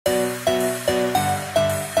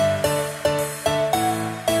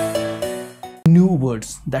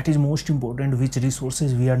words, that is most important, which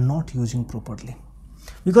resources we are not using properly.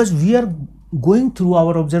 Because we are going through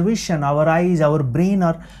our observation, our eyes, our brain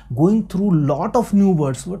are going through lot of new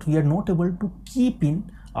words, but we are not able to keep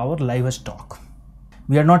in our live stock.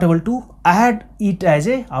 We are not able to add it as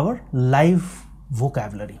our live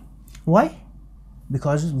vocabulary. Why?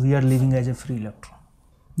 Because we are living as a free electron.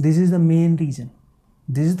 This is the main reason.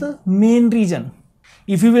 This is the main reason.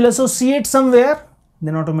 If you will associate somewhere,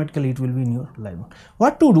 then automatically it will be in your live.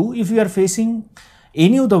 What to do if you are facing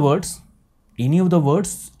any of the words,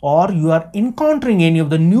 or you are encountering any of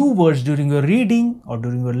the new words during your reading or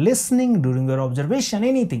during your listening, during your observation,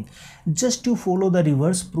 anything, just to follow the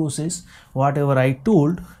reverse process, whatever I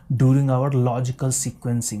told during our logical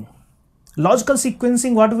sequencing. Logical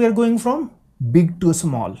sequencing, what we are going from? Big to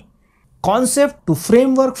small. Concept to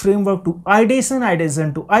framework, framework to ideation,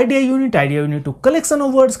 ideation to idea unit to collection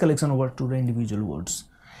of words to the individual words.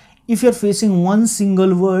 If you are facing one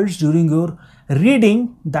single words during your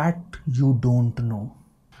reading that you don't know,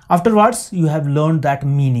 afterwards you have learned that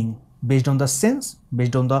meaning based on the sense,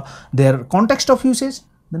 based on their context of usage,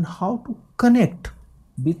 then how to connect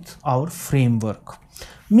with our framework.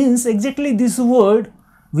 Means exactly this word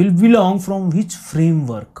will belong from which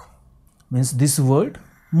framework. Means this word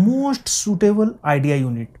most suitable idea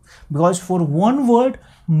unit, because for one word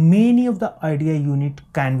many of the idea unit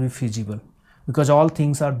can be feasible, because all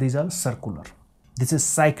things are, these are circular. This is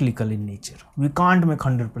cyclical in nature. We can't make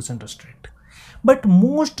 100% straight. But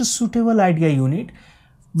most suitable idea unit,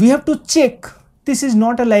 we have to check. This is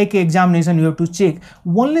not a like examination you have to check.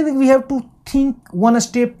 Only thing we have to think one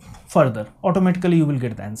step further. Automatically you will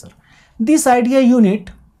get the answer. This idea unit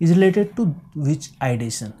is related to which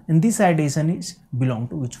ideation, and this ideation is belong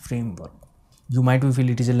to which framework. You might feel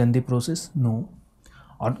it is a lengthy process. No.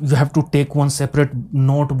 Or you have to take one separate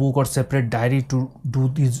notebook or separate diary to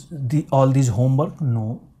do all these homework.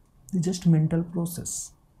 No. It's just mental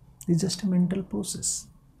process. It's just a mental process.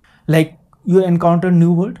 Like you encounter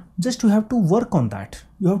new word, just you have to work on that.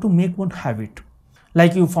 You have to make one habit.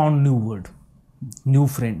 Like you found new word, new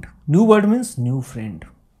friend. New word means new friend.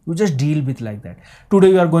 You just deal with like that. Today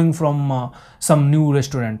you are going from some new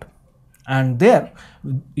restaurant, and there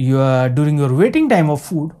you are, during your waiting time of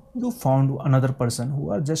food, you found another person who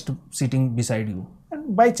are just sitting beside you,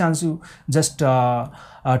 and by chance you just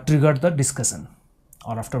triggered the discussion,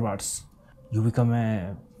 or afterwards you become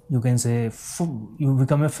a, you can say you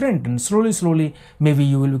become a friend, and slowly maybe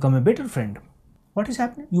you will become a better friend. What is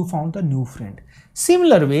happening? You found a new friend.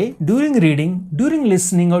 Similar way, during reading, during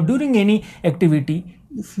listening, or during any activity,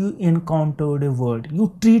 if you encountered a word,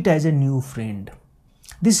 you treat as a new friend.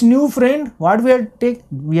 This new friend, what we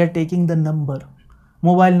are taking the number,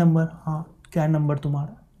 mobile number, kya number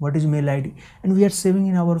tumhara, what is mail ID, and we are saving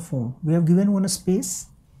in our phone. We have given one space.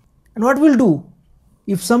 And what we'll do,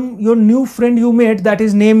 if your new friend you met, that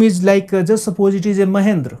his name is like, just suppose it is a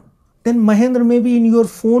Mahendra, then Mahendra may be in your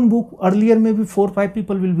phone book, earlier maybe 4 or 5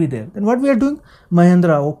 people will be there. Then what we are doing?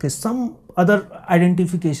 Mahendra, okay, some other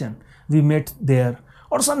identification we met there,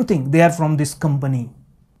 or something, they are from this company.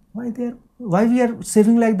 Why we are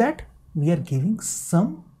saving like that? We are giving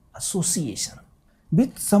some association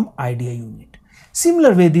with some idea unit.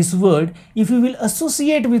 Similar way, this word, if you will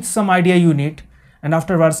associate with some idea unit, and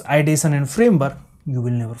afterwards ideation and framework, you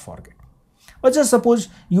will never forget. But just suppose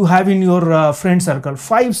you have in your friend circle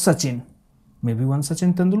 5 Sachin, maybe one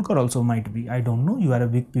Sachin Tendulkar also might be, I don't know, you are a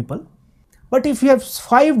big people. But if you have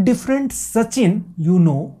 5 different Sachin, you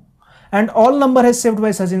know, and all number has saved by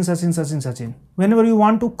Sachin. Whenever you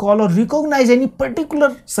want to call or recognize any particular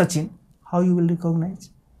Sachin, how you will recognize?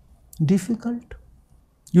 Difficult.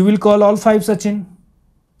 You will call all 5 Sachin,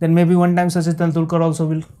 then maybe one time Sachin Tendulkar also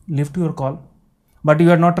will lift your call. But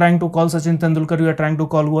you are not trying to call Sachin Tendulkar, you are trying to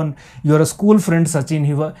call your school friend Sachin,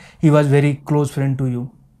 he was very close friend to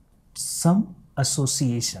you. Some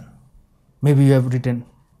association. Maybe you have written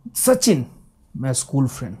Sachin, my school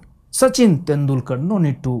friend. Sachin Tendulkar, no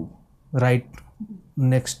need to write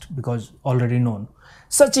next because already known.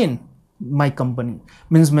 Sachin, my company,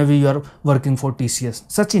 means maybe you are working for TCS.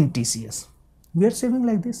 Sachin TCS. We are saving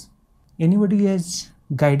like this. Anybody has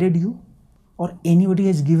guided you, or anybody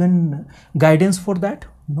has given guidance for that?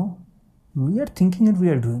 No. We are thinking and we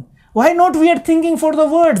are doing. Why not we are thinking for the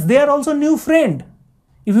words? They are also new friend.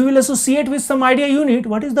 If we will associate with some idea unit,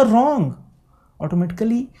 what is the wrong?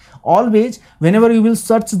 Automatically, always, whenever you will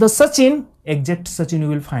search the Sachin, exact Sachin you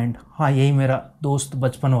will find. हाँ, यही मेरा दोस्त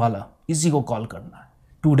बचपन वाला, इसी को call करना है.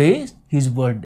 Today his birthday.